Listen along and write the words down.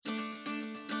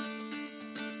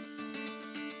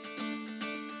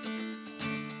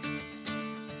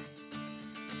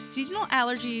Seasonal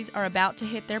allergies are about to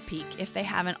hit their peak if they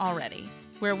haven't already.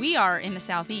 Where we are in the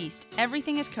southeast,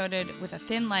 everything is coated with a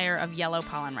thin layer of yellow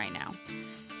pollen right now.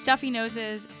 Stuffy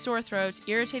noses, sore throats,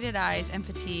 irritated eyes, and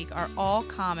fatigue are all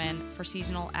common for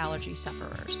seasonal allergy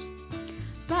sufferers.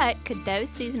 But could those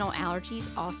seasonal allergies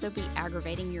also be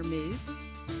aggravating your mood?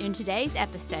 In today's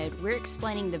episode, we're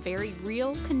explaining the very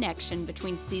real connection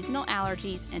between seasonal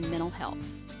allergies and mental health.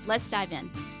 Let's dive in.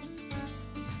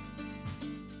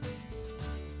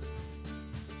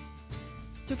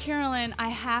 So Carolyn, I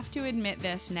have to admit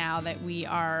this now that we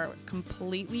are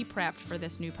completely prepped for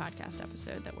this new podcast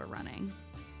episode that we're running.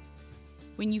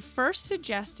 When you first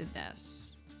suggested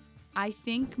this, I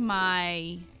think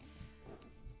my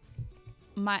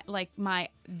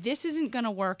this isn't going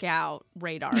to work out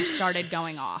radar started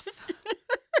going off.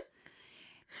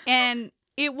 And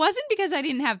it wasn't because I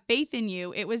didn't have faith in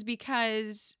you. It was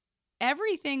because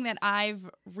everything that I've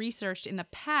researched in the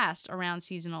past around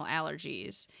seasonal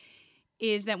allergies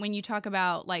is that when you talk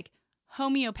about like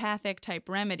homeopathic type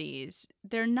remedies,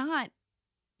 they're not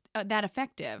that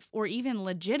effective or even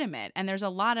legitimate. And there's a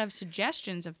lot of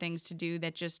suggestions of things to do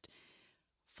that just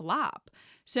flop.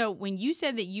 So when you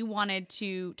said that you wanted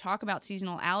to talk about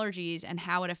seasonal allergies and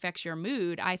how it affects your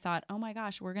mood, I thought, oh my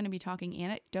gosh, we're going to be talking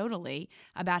anecdotally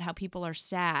about how people are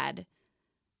sad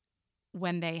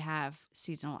when they have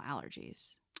seasonal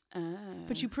allergies.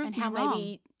 But you proved me and how wrong.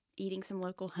 maybe eating some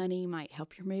local honey might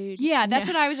help your mood. Yeah, that's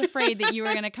what I was afraid that you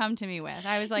were going to come to me with.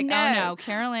 I was like, No. oh no,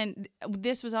 Carolyn,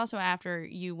 this was also after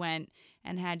you went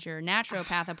and had your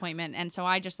naturopath appointment. And so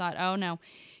I just thought, oh no,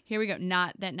 here we go.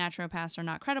 Not that naturopaths are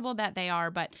not credible, that they are,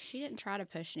 but She didn't try to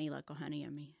push any local honey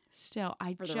on me. still,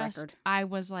 record. I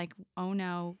was like, oh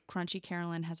no, Crunchy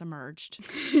Carolyn has emerged.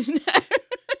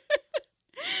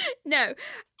 No.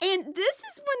 And this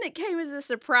is one that came as a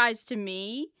surprise to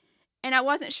me. And I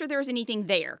wasn't sure there was anything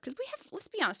there. Because we have, let's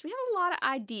be honest, we have a lot of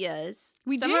ideas.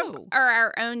 We Some do. are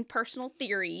our own personal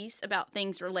theories about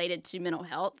things related to mental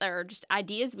health. They're just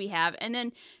ideas we have. And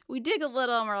then we dig a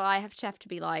little and we're like, have to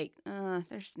be like,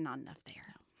 there's not enough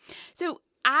there. So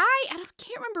I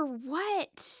can't remember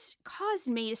what caused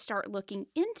me to start looking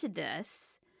into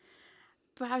this.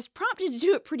 But I was prompted to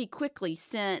do it pretty quickly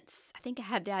since I think I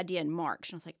had the idea in March.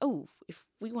 And I was like, oh, if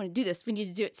we want to do this, we need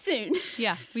to do it soon.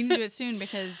 Yeah, we need to do it soon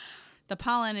because the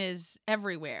pollen is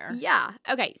everywhere. Yeah.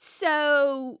 Okay.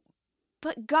 So,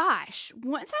 but gosh,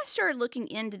 once I started looking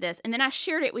into this and then I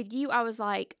shared it with you, I was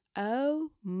like, oh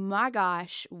my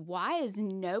gosh, why is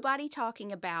nobody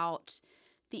talking about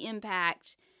the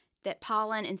impact that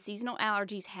pollen and seasonal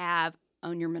allergies have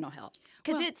on your mental health?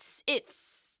 Because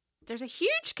there's a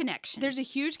huge connection. There's a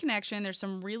huge connection. There's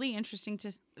some really interesting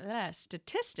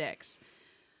statistics.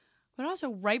 But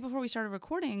also, right before we started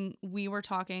recording, we were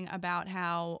talking about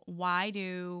why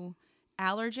do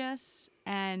allergists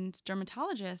and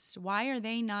dermatologists, why are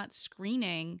they not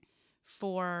screening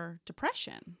for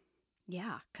depression?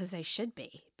 Yeah, because they should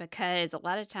be. Because a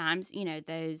lot of times,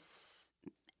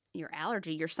 your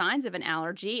allergy, your signs of an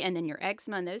allergy, and then your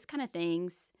eczema and those kind of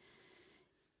things.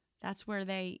 That's where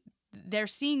they're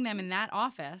seeing them in that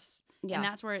office. Yeah. And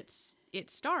that's where it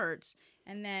starts.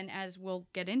 And then as we'll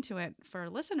get into it for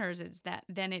listeners, it's that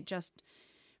then it just,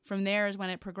 from there is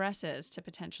when it progresses to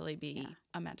potentially be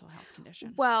a mental health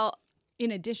condition. Well,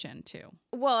 in addition to.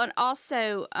 Well, and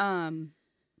also,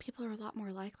 people are a lot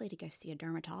more likely to go see a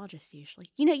dermatologist usually.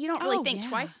 You don't really think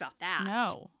twice about that.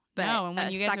 No. But no, and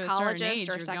when you get to a certain age,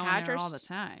 or you're going there all the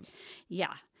time.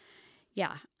 Yeah.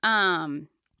 Yeah.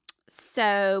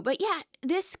 But yeah,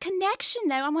 this connection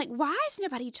though, I'm like, why is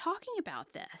nobody talking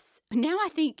about this? Now I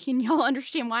think, can y'all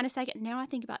understand why in a second? Now I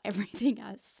think about everything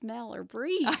I smell or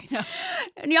breathe. I know.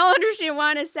 And y'all understand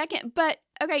why in a second. But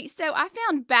okay, so I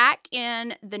found back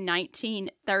in the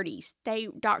 1930s,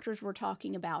 doctors were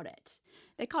talking about it.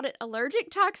 They called it allergic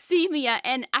toxemia.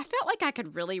 And I felt like I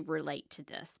could really relate to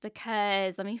this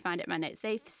because, let me find it in my notes.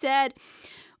 They said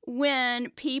when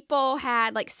people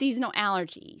had like seasonal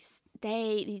allergies,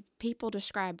 these people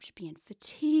described being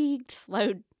fatigued,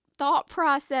 slowed thought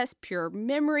process, pure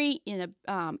memory,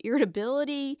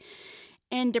 irritability,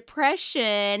 and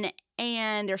depression,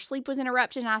 and their sleep was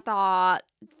interrupted. And I thought,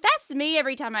 that's me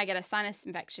every time I get a sinus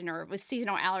infection or with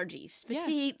seasonal allergies.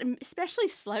 Fatigue, especially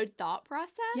slowed thought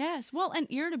process. Yes. Well, and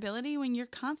irritability when you're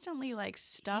constantly like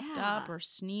stuffed up or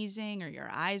sneezing or your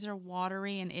eyes are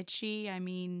watery and itchy. I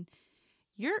mean,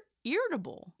 you're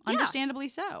irritable, understandably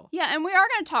so. Yeah, and we are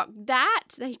going to talk that.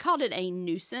 They called it a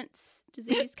nuisance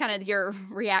disease, kind of your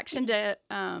reaction to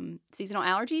seasonal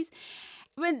allergies.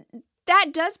 But that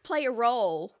does play a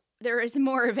role. There is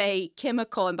more of a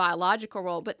chemical and biological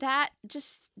role, but that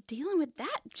just dealing with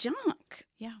that junk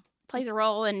plays a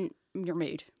role in your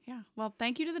mood. Yeah. Well,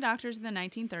 thank you to the doctors in the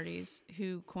 1930s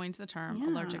who coined the term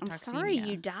allergic I'm toxemia. sorry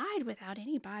you died without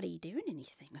anybody doing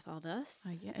anything with all this.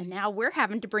 Yes. And now we're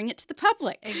having to bring it to the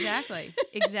public. Exactly.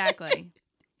 Exactly.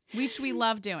 Which we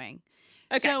love doing.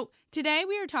 Okay. So today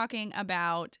we are talking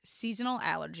about seasonal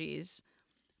allergies.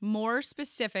 More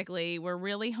specifically, we're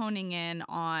really honing in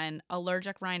on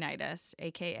allergic rhinitis,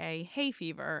 aka hay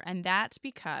fever, and that's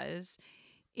because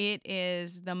it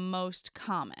is the most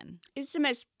common. It's the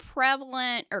most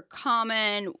prevalent or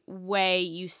common way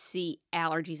you see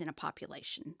allergies in a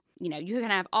population. You know, you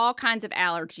can have all kinds of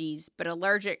allergies, but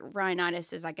allergic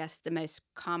rhinitis is, I guess, the most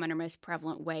common or most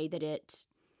prevalent way that it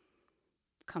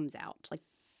comes out. Like,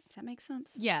 does that make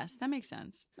sense? Yes, that makes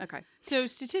sense. Okay. So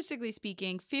statistically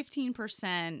speaking,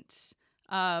 15%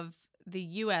 of the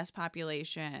U.S.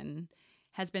 population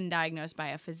has been diagnosed by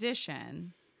a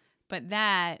physician, but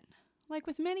that, like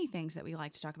with many things that we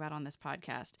like to talk about on this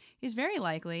podcast, is very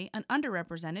likely an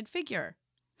underrepresented figure.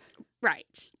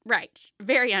 Right.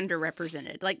 Very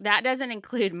underrepresented. Like, that doesn't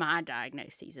include my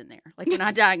diagnoses in there. Like, when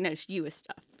I diagnosed you with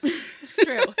stuff. That's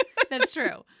true. That's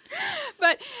true.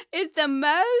 But it's the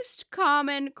most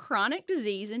common chronic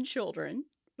disease in children,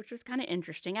 which was kind of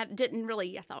interesting. I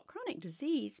thought chronic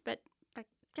disease, but I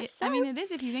guess so. I mean, it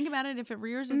is. If you think about it, if it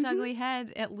rears its ugly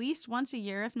head at least once a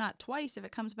year, if not twice, if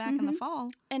it comes back in the fall.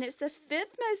 And it's the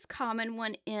fifth most common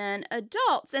one in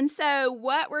adults. And so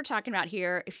what we're talking about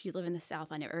here, if you live in the South,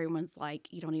 I know everyone's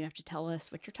like, you don't even have to tell us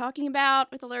what you're talking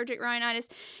about with allergic rhinitis.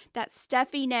 That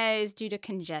stuffy nose due to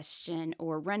congestion,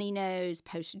 or runny nose,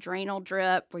 post-drainal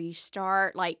drip, where you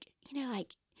start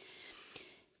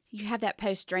you have that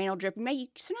post-drainal drip.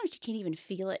 Sometimes you can't even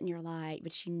feel it in your light,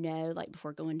 but like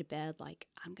before going to bed, like,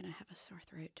 I'm going to have a sore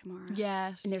throat tomorrow.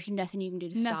 Yes. And there's nothing you can do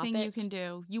to stop it. Nothing you can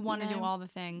do. You want to do all the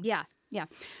things. Yeah.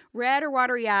 Red or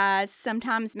watery eyes,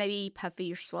 sometimes maybe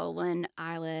puffy or swollen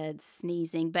eyelids,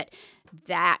 sneezing, but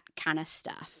that kind of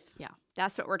stuff. Yeah.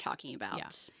 That's what we're talking about.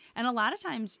 Yeah. And a lot of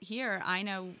times here, I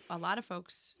know a lot of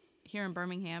folks here in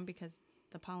Birmingham, because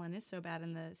the pollen is so bad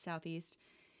in the Southeast,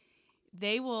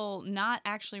 they will not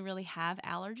actually really have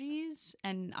allergies,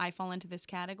 and I fall into this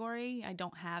category. I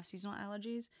don't have seasonal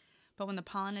allergies, but when the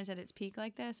pollen is at its peak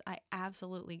like this, I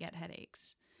absolutely get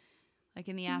headaches. Like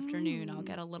in the afternoon, I'll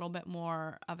get a little bit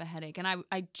more of a headache. And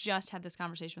I just had this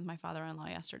conversation with my father-in-law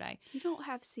yesterday. You don't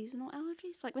have seasonal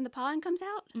allergies? Like when the pollen comes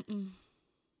out?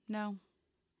 No.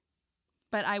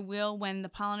 But I will when the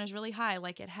pollen is really high,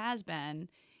 like it has been.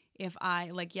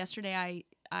 Like yesterday,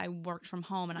 I worked from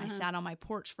home and I sat on my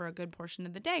porch for a good portion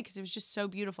of the day because it was just so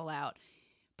beautiful out.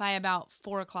 By about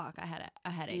 4 o'clock, I had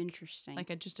a headache. Interesting.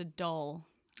 Like just a dull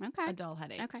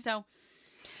headache. Okay. So,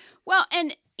 well,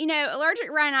 and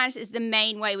allergic rhinitis is the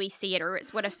main way we see it, or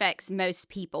it's what affects most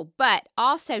people. But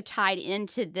also tied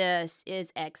into this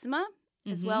is eczema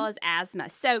as well as asthma.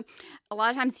 So a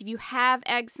lot of times if you have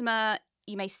eczema,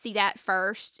 you may see that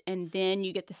first, and then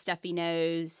you get the stuffy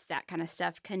nose, that kind of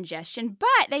stuff, congestion.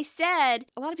 But they said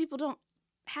a lot of people don't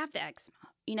have the eczema,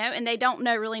 and they don't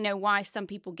really know why some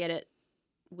people get it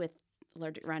with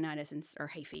allergic rhinitis or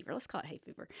hay fever. Let's call it hay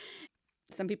fever.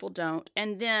 Some people don't.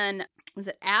 And then,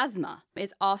 asthma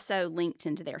is also linked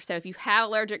into there. So if you have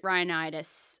allergic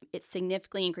rhinitis, it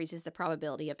significantly increases the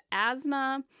probability of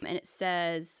asthma. And it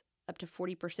says up to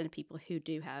 40% of people who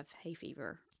do have hay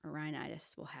fever or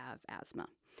rhinitis will have asthma.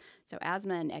 So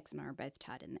asthma and eczema are both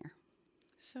tied in there.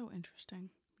 So interesting.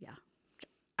 Yeah.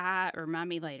 Remind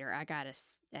me later. I got a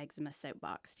eczema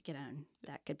soapbox to get on.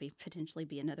 That could potentially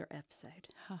be another episode.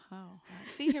 Oh.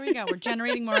 See, here we go. We're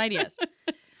generating more ideas.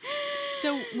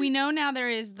 So we know now there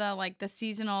is the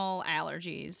seasonal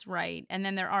allergies, right? And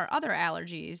then there are other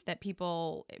allergies that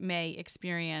people may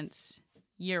experience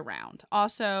year-round.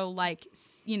 Also,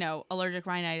 allergic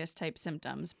rhinitis type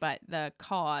symptoms, but the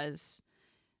cause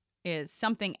is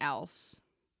something else,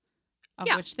 of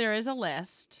which there is a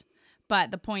list.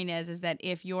 But the point is that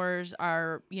if yours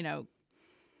are,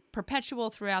 perpetual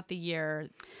throughout the year,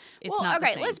 it's not the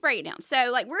same. Okay, let's break it down.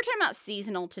 So, we're talking about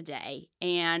seasonal today,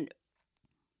 and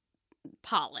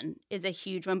pollen is a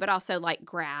huge one, but also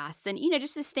grass and,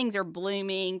 just as things are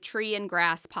blooming, tree and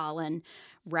grass pollen.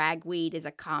 Ragweed is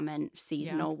a common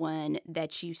seasonal one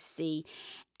that you see.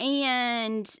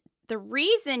 And the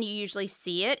reason you usually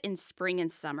see it in spring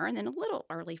and summer and then a little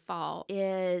early fall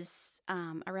is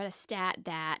I read a stat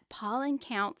that pollen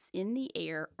counts in the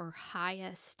air are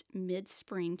highest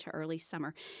mid-spring to early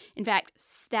summer. In fact,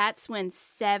 that's when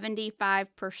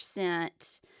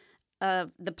 75%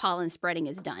 of the pollen spreading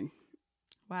is done.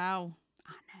 Wow.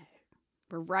 I know.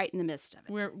 We're right in the midst of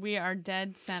it. We are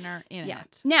dead center in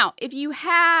it. Now, if you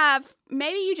have,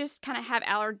 maybe you just kind of have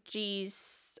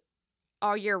allergies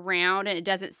all year round and it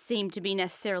doesn't seem to be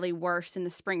necessarily worse in the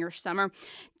spring or summer.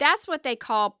 That's what they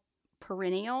call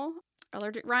perennial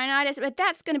allergic rhinitis, but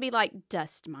that's going to be like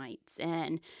dust mites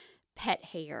and pet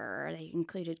hair. They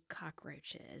included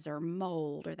cockroaches or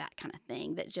mold or that kind of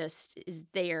thing that just is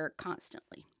there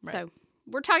constantly. Right. So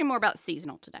we're talking more about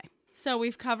seasonal today. So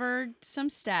we've covered some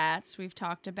stats. We've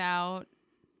talked about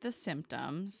the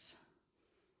symptoms.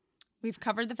 We've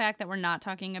covered the fact that we're not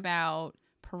talking about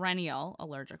perennial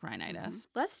allergic rhinitis.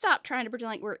 Let's stop trying to pretend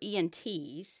like we're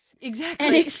ENTs Exactly.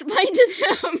 and explain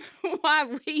to them why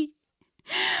we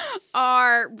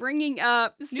are bringing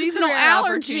up seasonal career allergies.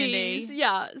 opportunity.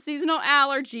 Yeah, seasonal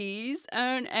allergies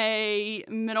on a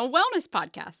mental wellness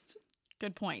podcast.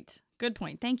 Good point. Good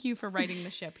point. Thank you for righting the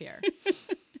ship here.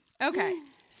 Okay.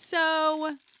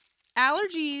 So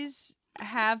allergies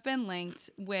have been linked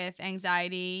with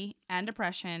anxiety and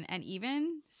depression and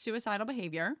even suicidal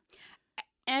behavior.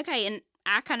 Okay, and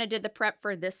I kind of did the prep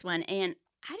for this one, and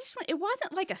it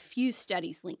wasn't like a few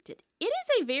studies linked it. It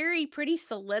is a very pretty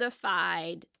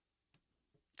solidified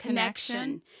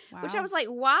connection. Wow. Which I was like,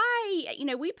 why?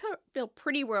 We feel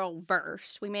pretty well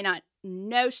versed. We may not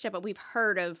know stuff, but we've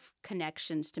heard of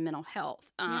connections to mental health.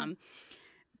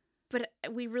 But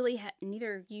we really had,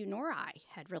 neither you nor I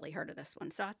had really heard of this one.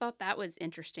 So I thought that was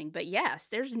interesting. But yes,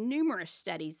 there's numerous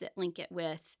studies that link it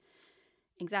with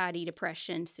anxiety,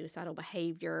 depression, suicidal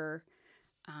behavior.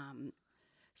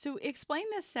 So explain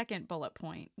this second bullet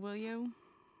point, will you?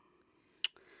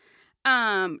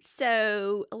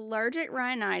 So allergic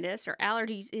rhinitis or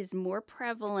allergies is more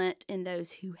prevalent in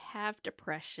those who have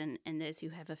depression and those who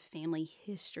have a family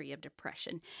history of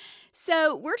depression.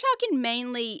 So we're talking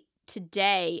mainly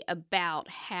today about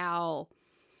how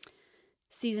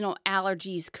seasonal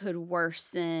allergies could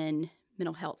worsen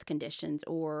mental health conditions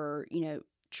or,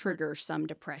 trigger some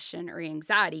depression or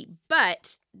anxiety.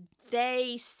 But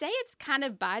they say it's kind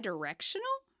of bidirectional.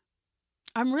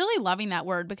 I'm really loving that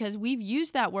word because we've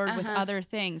used that word with other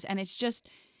things, and it's just...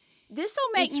 This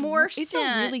will make more sense. It's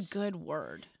a really good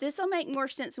word. This will make more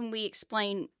sense when we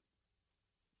explain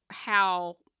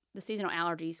how the seasonal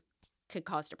allergies could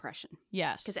cause depression.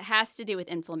 Yes. Because it has to do with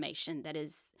inflammation.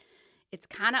 It's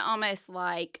kind of almost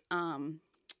like, I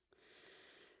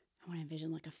want to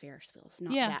envision like a Ferris wheel. It's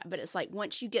not that, but it's like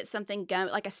once you get something going,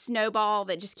 like a snowball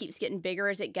that just keeps getting bigger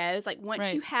as it goes. Like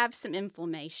once you have some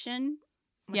inflammation,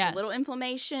 a little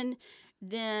inflammation,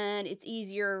 then it's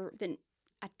easier than...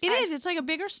 It's like a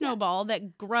bigger snowball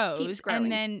that grows,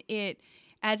 and then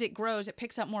as it grows, it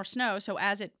picks up more snow. So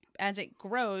as it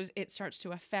grows, it starts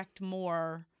to affect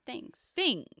more things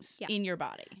in your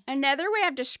body. Another way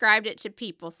I've described it to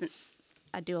people, since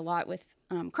I do a lot with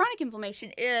chronic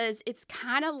inflammation, is it's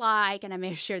kind of like, and I may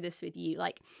have shared this with you,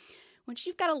 like once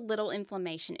you've got a little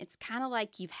inflammation, it's kind of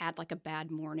like you've had like a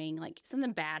bad morning, like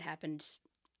something bad happened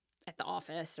at the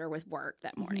office or with work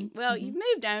that morning. Well, you've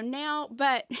moved on now,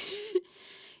 but the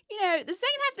second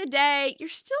half of the day, you're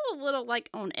still a little like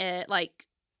on edge, like,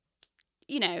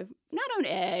 not on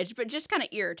edge, but just kind of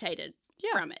irritated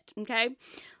from it. Okay.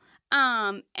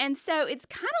 And so it's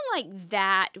kind of like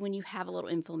that when you have a little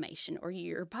inflammation or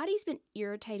your body's been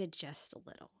irritated just a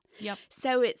little. Yep.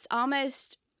 So it's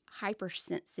almost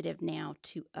hypersensitive now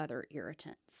to other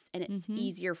irritants, and it's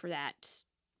easier for that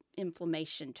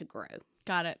inflammation to grow.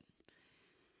 Got it.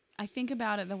 I think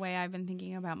about it the way I've been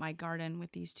thinking about my garden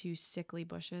with these two sickly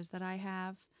bushes that I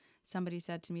have. Somebody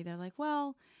said to me, they're like,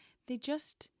 well, they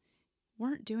just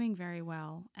weren't doing very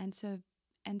well. And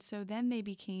so then it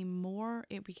became more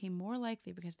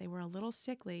likely because they were a little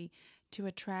sickly to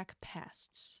attract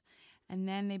pests. And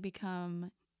then they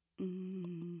become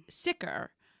sicker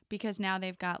because now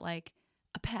they've got like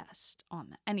a pest on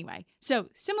them. Anyway, so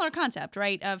similar concept,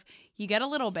 right? Of you get a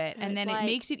little bit and then it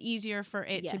makes it easier for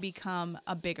it to become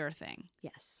a bigger thing.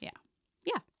 Yes. Yeah.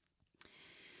 Yeah.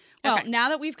 Well, now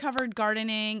that we've covered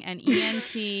gardening and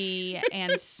ENT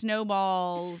and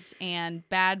snowballs and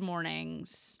bad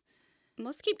mornings,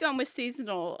 let's keep going with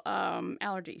seasonal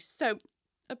allergies. So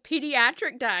a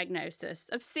pediatric diagnosis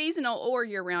of seasonal or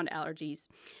year-round allergies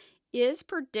is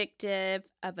predictive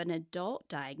of an adult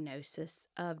diagnosis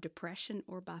of depression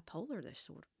or bipolar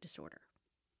disorder.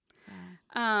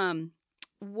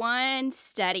 One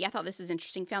study, I thought this was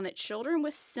interesting, found that children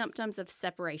with symptoms of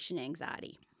separation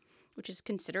anxiety, which is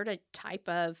considered a type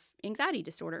of anxiety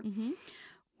disorder,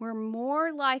 were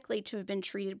more likely to have been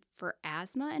treated for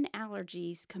asthma and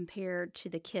allergies compared to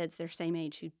the kids their same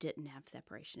age who didn't have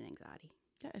separation anxiety.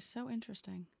 That is so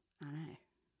interesting. I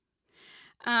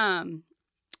know.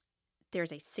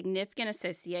 There's a significant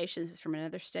association, this is from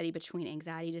another study, between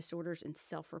anxiety disorders and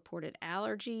self-reported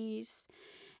allergies.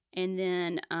 And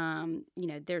then,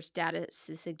 there's data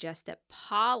to suggest that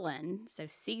pollen, so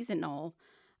seasonal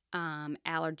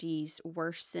allergies,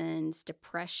 worsens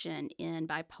depression in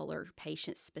bipolar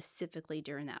patients, specifically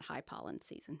during that high pollen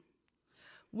season.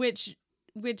 Which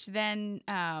then,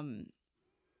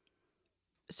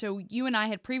 so you and I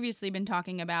had previously been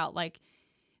talking about like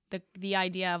the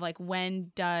idea of like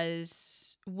when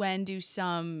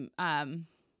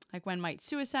might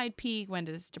suicide peak? When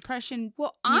does depression,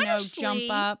 Well, jump honestly,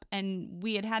 up? And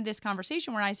we had this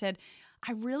conversation where I said,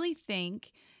 I really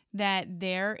think that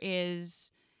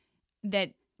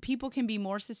that people can be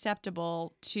more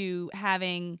susceptible to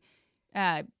having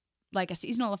like a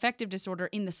seasonal affective disorder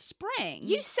in the spring.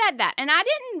 you said that, and I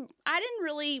didn't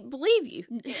really believe you.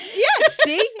 Yeah,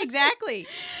 see? Exactly.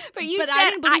 But you But said I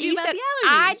didn't believe you about said, the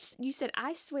allergies. you said,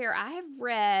 I swear I have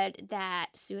read that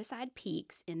suicide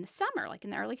peaks in the summer, like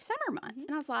in the early summer months.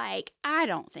 And I was like, I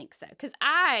don't think so. Because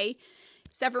I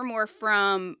suffer more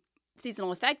from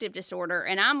seasonal affective disorder,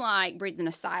 and I'm like breathing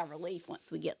a sigh of relief once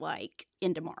we get like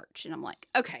into March. And I'm like,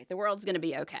 okay, the world's going to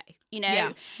be okay,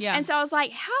 Yeah. And so I was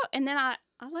like, how? And then I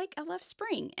love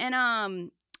spring. And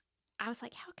I was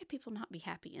like, how could people not be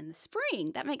happy in the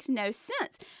spring? That makes no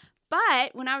sense.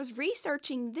 But when I was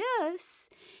researching this,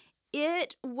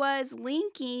 it was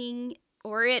linking,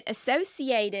 or it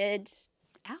associated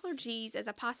allergies as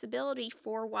a possibility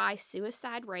for why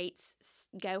suicide rates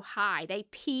go high. They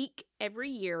peak every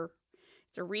year.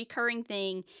 It's a recurring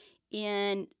thing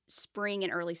in spring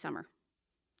and early summer.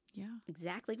 Yeah.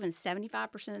 Exactly when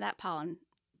 75% of that pollen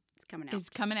is coming out. Is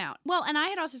coming out. Well, and I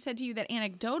had also said to you that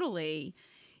anecdotally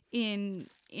in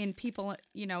people,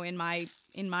 in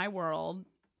my world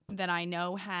that I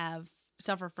know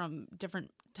suffer from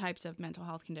different types of mental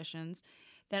health conditions,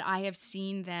 that I have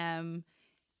seen them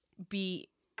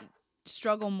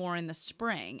struggle more in the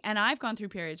spring. And I've gone through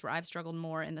periods where I've struggled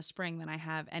more in the spring than I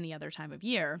have any other time of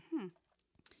year.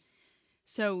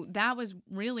 So that was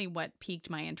really what piqued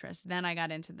my interest. Then I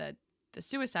got into the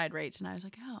suicide rates, and I was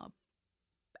like, oh,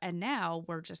 and now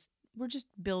we're just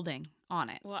building on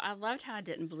it. Well, I loved how I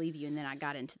didn't believe you, and then I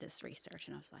got into this research,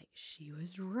 and I was like, she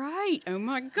was right. Oh,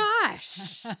 my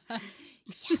gosh.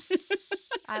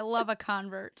 Yes. I love a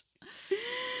convert.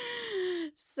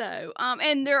 So,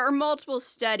 and there are multiple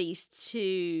studies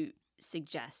to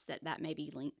suggest that may be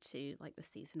linked to, like, the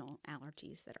seasonal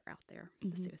allergies that are out there,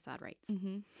 the suicide rates.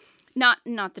 Mm-hmm.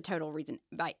 Not the total reason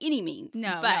by any means.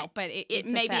 No, but it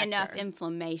may be enough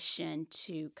inflammation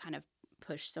to kind of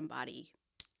push somebody,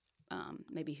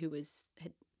 maybe who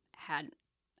had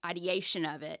ideation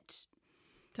of it,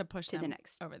 to push to them the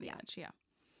next over the edge. Yeah.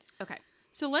 Okay.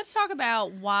 So let's talk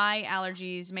about why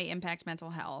allergies may impact mental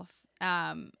health.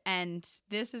 And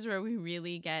this is where we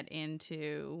really get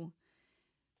into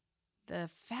the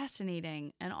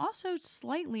fascinating and also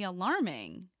slightly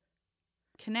alarming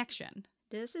connection.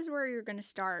 This is where you're going to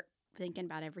start thinking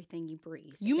about everything you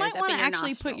breathe. You might want to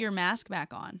actually put your mask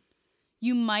back on.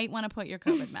 You might want to put your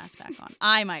COVID mask back on.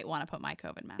 I might want to put my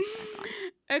COVID mask back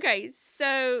on. Okay,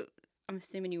 so I'm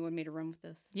assuming you want me to run with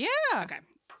this. Yeah. Okay.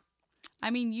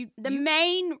 I mean,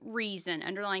 main reason,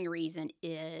 underlying reason,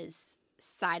 is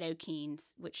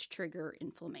cytokines, which trigger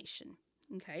inflammation.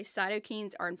 Okay,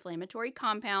 cytokines are inflammatory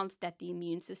compounds that the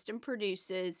immune system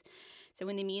produces. So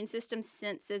when the immune system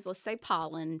senses, let's say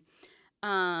pollen,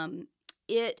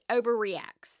 it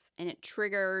overreacts and it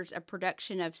triggers a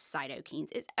production of cytokines.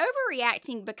 It's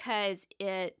overreacting because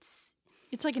it's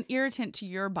like an irritant to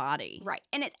your body. Right.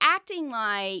 And it's acting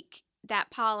like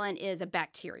that pollen is a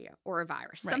bacteria or a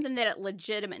virus, right. Something that it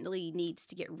legitimately needs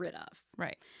to get rid of.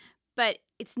 Right. But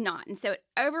it's not. And so it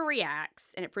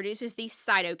overreacts and it produces these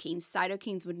cytokines.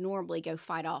 Cytokines would normally go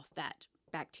fight off that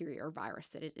bacteria or virus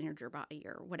that had entered your body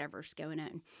or whatever's going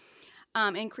on.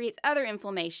 And creates other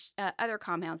inflammation, other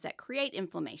compounds that create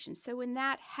inflammation. So when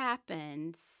that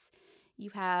happens,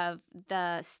 you have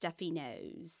the stuffy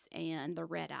nose and the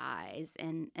red eyes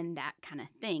and that kind of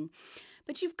thing.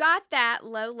 But you've got that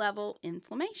low-level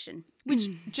inflammation. Which,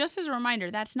 just as a reminder,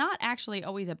 that's not actually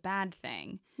always a bad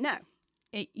thing. No.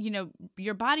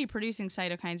 Your body producing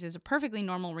cytokines is a perfectly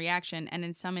normal reaction, and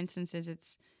in some instances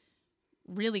it's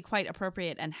really quite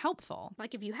appropriate and helpful.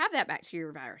 Like if you have that bacteria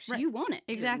or virus, right. You want it.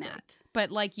 Exactly. That.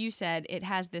 But like you said, it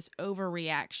has this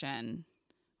overreaction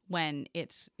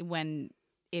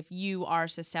if you are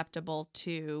susceptible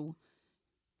to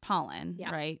pollen,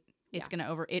 right? It's going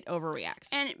to it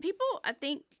overreacts. And people, I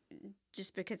think,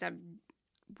 just because I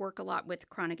work a lot with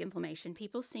chronic inflammation,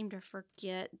 people seem to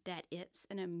forget that it's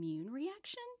an immune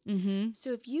reaction. Mm-hmm.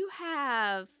 So if you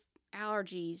have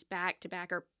allergies back to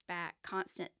back or back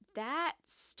constant, that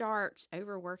starts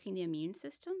overworking the immune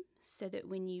system so that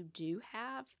when you do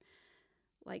have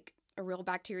like a real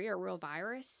bacteria or a real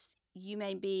virus, you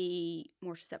may be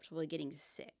more susceptible to getting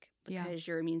sick because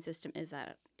your immune system isn't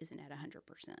at 100%.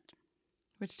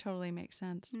 Which totally makes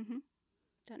sense. Mm-hmm.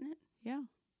 Doesn't it? Yeah.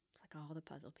 It's like all the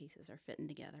puzzle pieces are fitting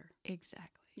together.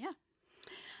 Exactly. Yeah.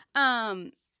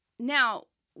 Now,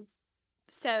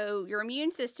 so your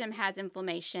immune system has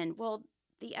inflammation. Well,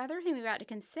 the other thing we've got to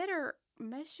consider,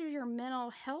 most of your mental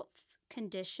health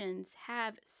conditions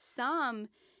have some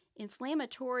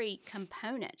inflammatory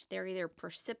component. They're either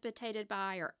precipitated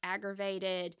by or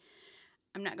aggravated.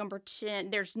 I'm not going to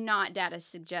pretend there's not data to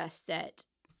suggest that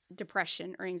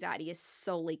depression or anxiety is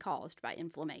solely caused by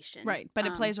inflammation. Right, but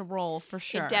it plays a role for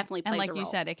sure. It definitely plays a role. And like you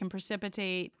said, it can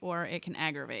precipitate or it can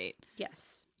aggravate.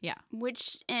 Yes. Yeah.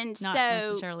 Not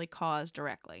necessarily cause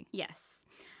directly. Yes.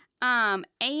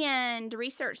 And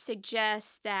research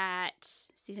suggests that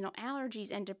seasonal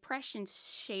allergies and depression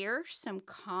share some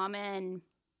common,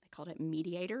 they called it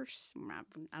mediators. We're not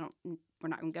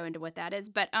going to go into what that is,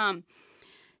 but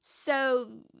so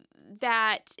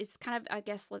that it's kind of, I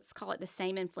guess, let's call it the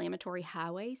same inflammatory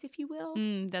highways, if you will.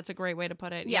 That's a great way to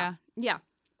put it. Yeah.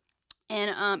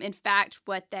 And in fact,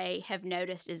 what they have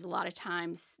noticed is a lot of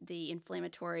times the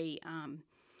inflammatory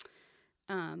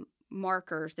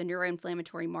markers, the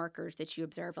neuroinflammatory markers that you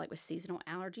observe, like with seasonal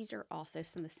allergies, are also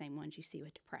some of the same ones you see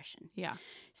with depression. Yeah.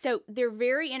 So they're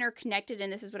very interconnected,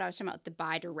 and this is what I was talking about, the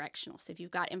bidirectional. So if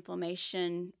you've got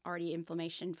inflammation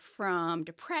from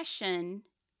depression,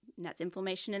 and that's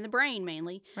inflammation in the brain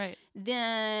mainly, right,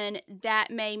 then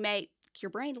that may make your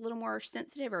brain a little more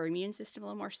sensitive or immune system a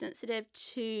little more sensitive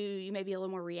to, you may be a little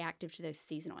more reactive to those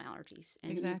seasonal allergies.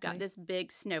 And then you've got this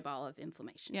big snowball of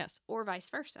inflammation. Yes. Or vice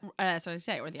versa. That's what I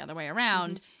say. Or the other way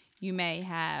around, you may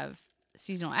have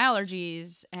seasonal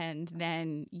allergies and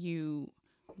then you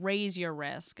raise your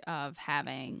risk of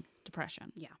having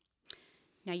depression. Yeah.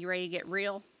 Now, you ready to get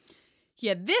real?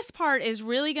 Yeah, this part is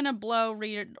really going to blow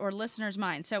reader or listeners'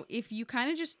 minds. So if you kind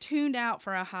of just tuned out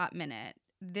for a hot minute,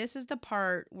 this is the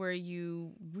part where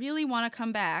you really want to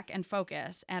come back and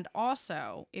focus. And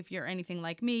also, if you're anything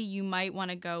like me, you might want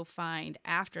to go find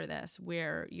after this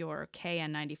where your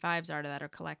KN95s are that are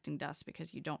collecting dust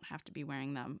because you don't have to be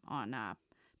wearing them on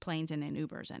planes and in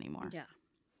Ubers anymore. Yeah.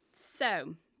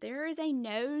 So there is a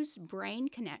nose-brain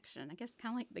connection. I guess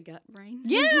kind of like the gut-brain.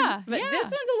 Yeah. But this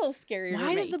one's a little scarier.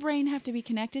 Why does the brain have to be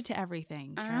connected to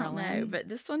everything, Carolyn? I don't know, but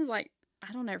this one's like,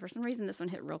 I don't know. For some reason, this one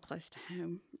hit real close to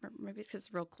home. Or maybe it's because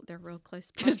they're real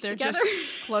close. Because they're just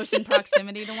close in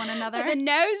proximity to one another. The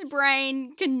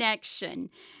nose-brain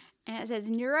connection. And it says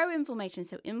neuroinflammation,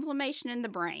 so inflammation in the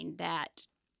brain that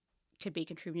could be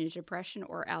contributing to depression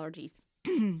or allergies,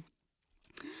 can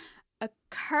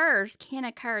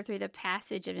occur through the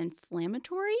passage of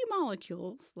inflammatory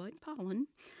molecules, like pollen,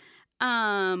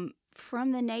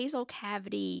 from the nasal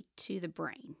cavity to the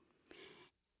brain.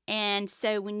 And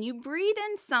so when you breathe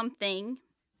in something,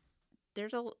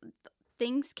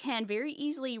 things can very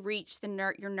easily reach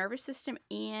your nervous system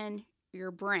and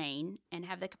your brain and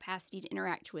have the capacity to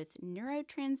interact with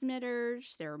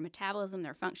neurotransmitters, their metabolism,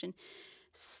 their function,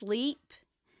 sleep,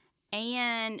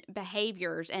 and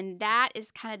behaviors. And that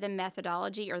is kind of the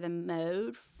methodology or the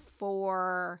mode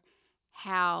for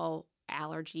how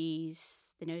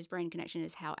allergies, the nose-brain connection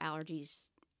is how allergies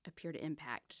appear to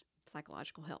impact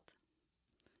psychological health.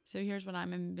 So here's what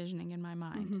I'm envisioning in my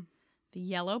mind. The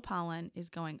yellow pollen is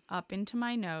going up into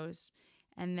my nose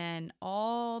and then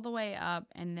all the way up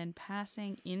and then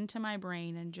passing into my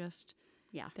brain and just,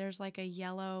 there's like a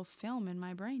yellow film in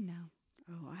my brain now.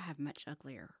 Oh, I have much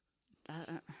uglier.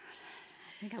 I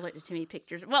think I looked at too many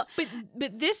pictures. Well,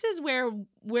 but this is where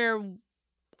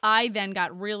I then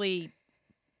got really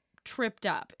tripped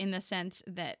up in the sense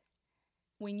that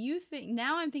when you think,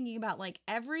 now I'm thinking about like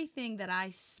everything that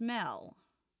I smell.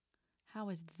 How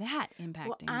is that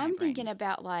impacting my I'm brain? thinking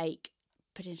about like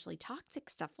potentially toxic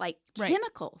stuff, like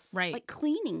chemicals, like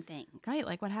cleaning things. Right,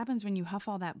 like what happens when you huff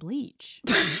all that bleach?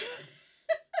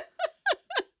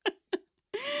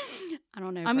 I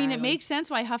don't know. I mean, it makes sense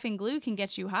why huffing glue can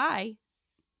get you high.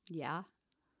 Yeah.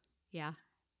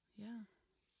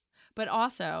 But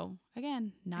also,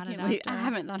 again, not enough. I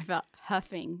haven't thought about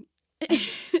huffing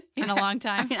in a long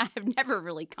time. I mean, I have never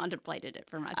really contemplated it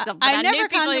for myself. But I never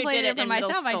contemplated it for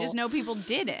myself. I just know people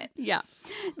did it. Yeah.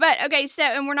 But, okay, so,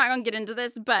 and we're not going to get into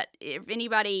this, but if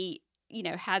anybody,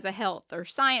 has a health or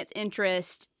science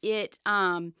interest,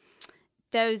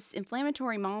 those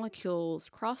inflammatory molecules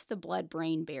cross the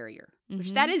blood-brain barrier,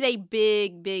 which that is a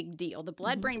big, big deal. The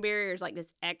blood-brain barrier is like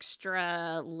this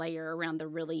extra layer around the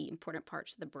really important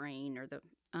parts of the brain,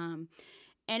 and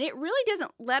it really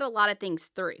doesn't let a lot of things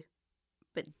through.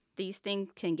 But these things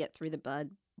can get through the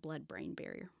blood-brain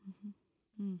barrier.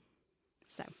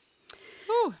 So,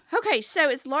 Whew. okay, so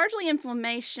it's largely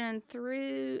inflammation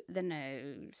through the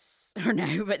nose. Or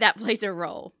no, but that plays a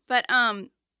role. But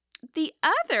the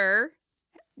other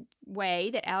way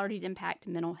that allergies impact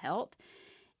mental health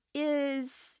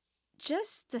is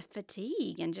just the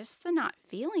fatigue and just the not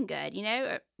feeling good. You know,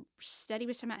 a study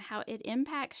was talking about how it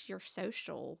impacts your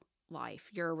social life,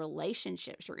 your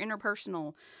relationships, your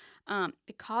interpersonal.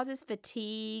 It causes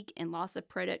fatigue and loss of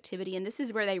productivity. And this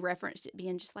is where they referenced it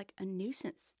being just like a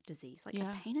nuisance disease, like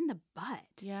a pain in the butt.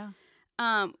 Yeah.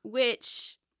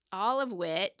 All of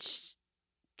which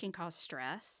can cause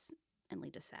stress and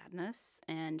lead to sadness.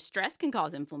 And stress can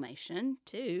cause inflammation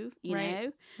too, you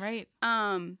know? Right.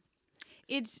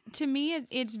 It's, to me,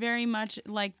 it's very much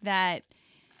like that.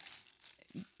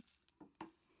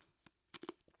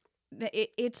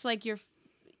 It's like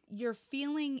you're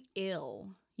feeling ill.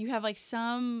 You have like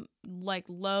some like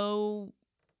low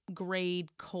grade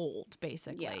cold,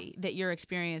 basically, that you're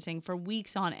experiencing for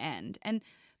weeks on end. And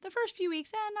the first few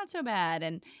weeks, not so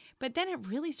bad. But then it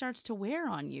really starts to wear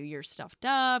on you. You're stuffed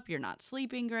up. You're not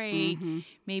sleeping great.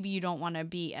 Maybe you don't want to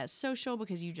be as social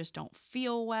because you just don't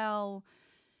feel well.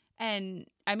 And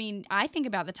I mean, I think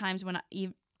about the times when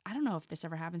I don't know if this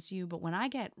ever happens to you, but when I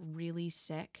get really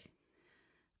sick,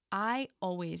 I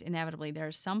always inevitably,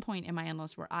 there's some point in my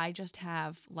illness where I just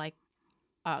have like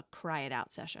a cry it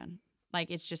out session.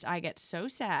 Like it's just, I get so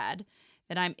sad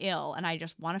that I'm ill and I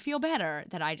just want to feel better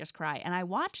that I just cry. And I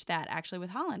watched that actually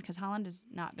with Holland because Holland has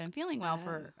not been feeling well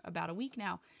for about a week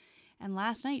now. And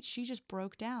last night she just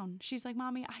broke down. She's like,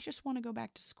 Mommy, I just want to go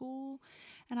back to school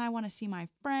and I want to see my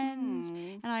friends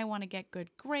and I want to get good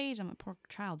grades. I'm a poor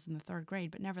child's in the 3rd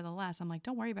grade, but nevertheless, I'm like,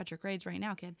 don't worry about your grades right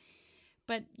now, kid.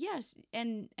 But yes,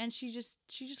 and she just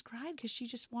cried because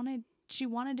she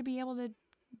wanted to be able to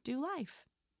do life.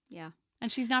 Yeah.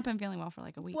 And she's not been feeling well for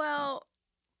like a week. Well,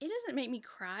 it doesn't make me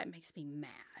cry. It makes me mad.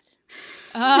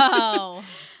 Oh.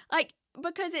 Like,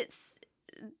 because it's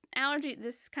allergy,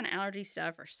 this kind of allergy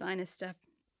stuff or sinus stuff,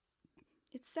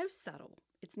 it's so subtle.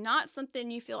 It's not something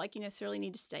you feel like you necessarily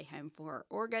need to stay home for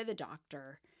or go to the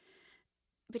doctor.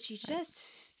 But you just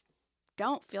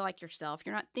don't feel like yourself.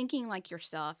 You're not thinking like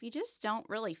yourself. You just don't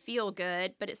really feel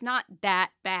good, but it's not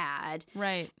that bad.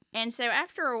 Right. And so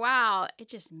after a while, it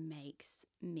just makes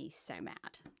me so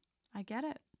mad. I get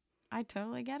it. I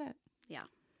totally get it. Yeah.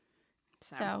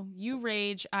 So you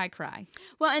rage, I cry.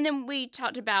 Well, and then we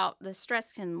talked about the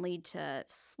stress can lead to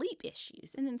sleep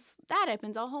issues. And then that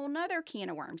opens a whole nother can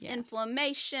of worms. Yes.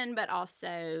 Inflammation, but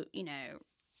also, you know,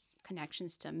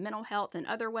 connections to mental health in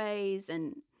other ways.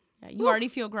 And you already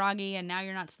feel groggy and now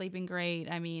you're not sleeping great.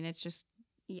 I mean, it's just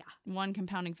one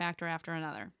compounding factor after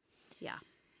another. Yeah.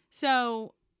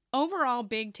 So overall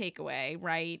big takeaway,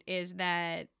 right, is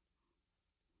that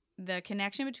the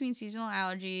connection between seasonal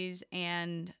allergies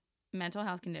and mental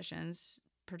health conditions,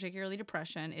 particularly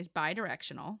depression, is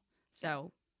bidirectional.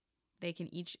 So they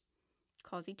can each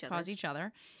cause each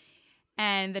other.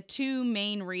 And the two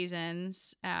main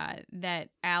reasons that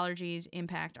allergies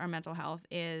impact our mental health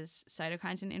is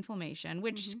cytokines and inflammation,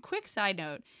 which, quick side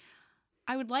note,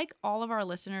 I would like all of our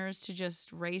listeners to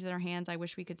just raise their hands. I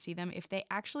wish we could see them if they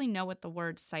actually know what the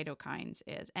word cytokines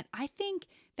is. And I think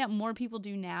that more people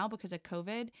do now because of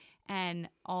COVID and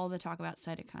all the talk about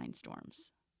cytokine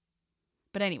storms.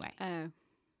 But anyway. Oh.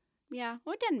 Yeah.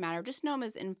 Well, it doesn't matter. Just know them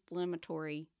as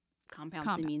inflammatory compounds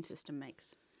the immune system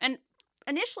makes. And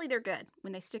initially, they're good.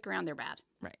 When they stick around, they're bad.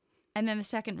 Right. And then the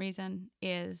second reason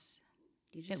is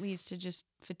it leads to just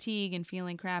fatigue and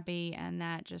feeling crappy, and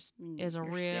that just is a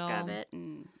real sick of it,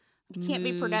 and you can't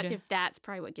be productive. That's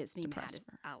probably what gets me mad. Is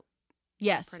out.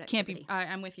 Yes, can't be.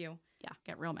 I'm with you. Yeah,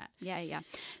 get real mad. Yeah.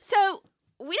 So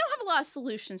we don't have a lot of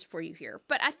solutions for you here,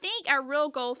 but I think our real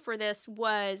goal for this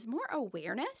was more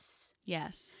awareness.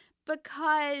 Yes,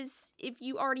 because if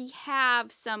you already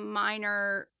have some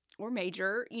minor or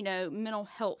major, mental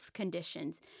health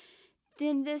conditions,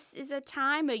 then this is a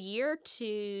time of year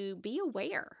to be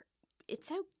aware.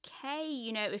 It's okay,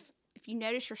 if you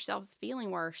notice yourself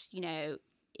feeling worse,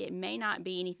 it may not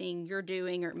be anything you're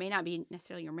doing, or it may not be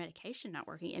necessarily your medication not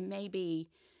working. It may be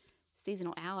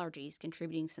seasonal allergies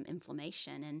contributing some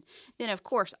inflammation. And then, of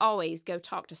course, always go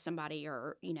talk to somebody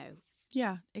or.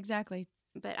 Yeah, exactly.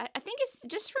 But I think it's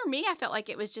just for me, I felt like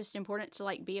it was just important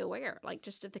to be aware,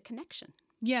 just of the connection.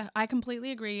 Yeah, I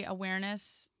completely agree.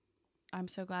 Awareness, I'm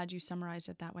so glad you summarized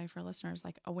it that way for listeners.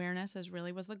 Awareness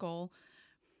really was the goal.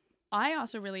 I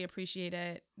also really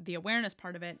appreciated the awareness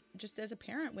part of it just as a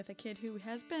parent with a kid who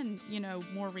has been,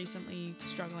 more recently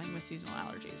struggling with seasonal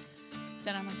allergies.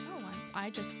 Then I'm like,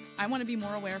 I want to be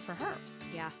more aware for her.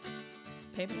 Yeah.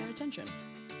 Pay better attention.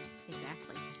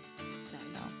 Exactly.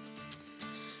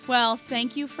 Well,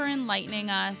 thank you for enlightening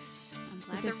us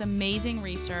I'm with this amazing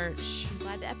research. I'm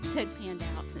glad the episode panned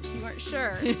out since you weren't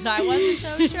sure. I wasn't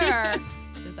so sure.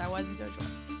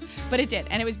 But it did,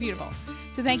 and it was beautiful.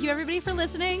 So thank you, everybody, for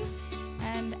listening.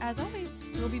 And as always,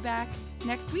 we'll be back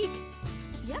next week.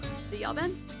 Yep. See y'all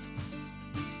then.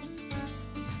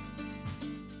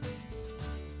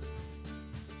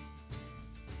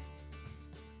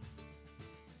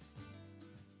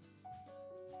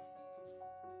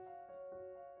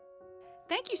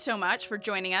 Thank you so much for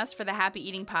joining us for the Happy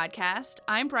Eating Podcast.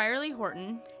 I'm Briarly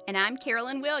Horton. And I'm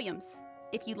Carolyn Williams.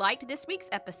 If you liked this week's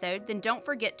episode, then don't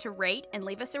forget to rate and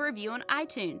leave us a review on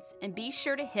iTunes. And be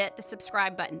sure to hit the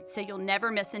subscribe button so you'll never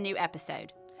miss a new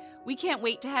episode. We can't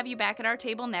wait to have you back at our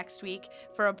table next week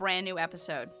for a brand new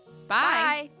episode.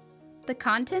 Bye! The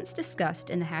contents discussed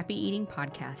in the Happy Eating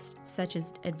Podcast, such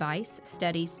as advice,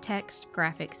 studies, text,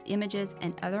 graphics, images,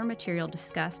 and other material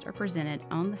discussed or presented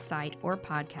on the site or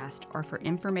podcast, are for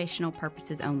informational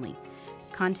purposes only.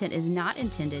 Content is not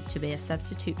intended to be a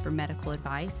substitute for medical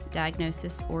advice,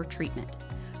 diagnosis, or treatment.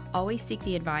 Always seek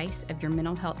the advice of your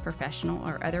mental health professional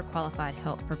or other qualified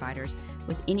health providers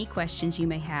with any questions you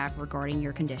may have regarding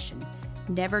your condition.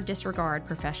 Never disregard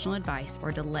professional advice or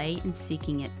delay in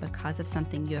seeking it because of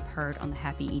something you have heard on the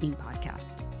Happy Eating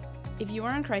Podcast. If you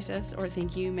are in crisis or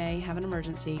think you may have an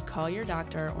emergency, call your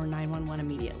doctor or 911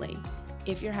 immediately.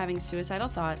 If you're having suicidal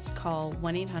thoughts, call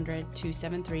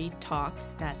 1-800-273-TALK,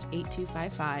 that's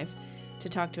 8255, to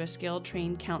talk to a skilled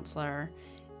trained counselor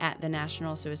at the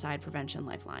National Suicide Prevention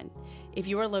Lifeline. If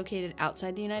you are located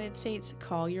outside the United States,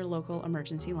 call your local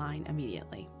emergency line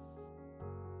immediately.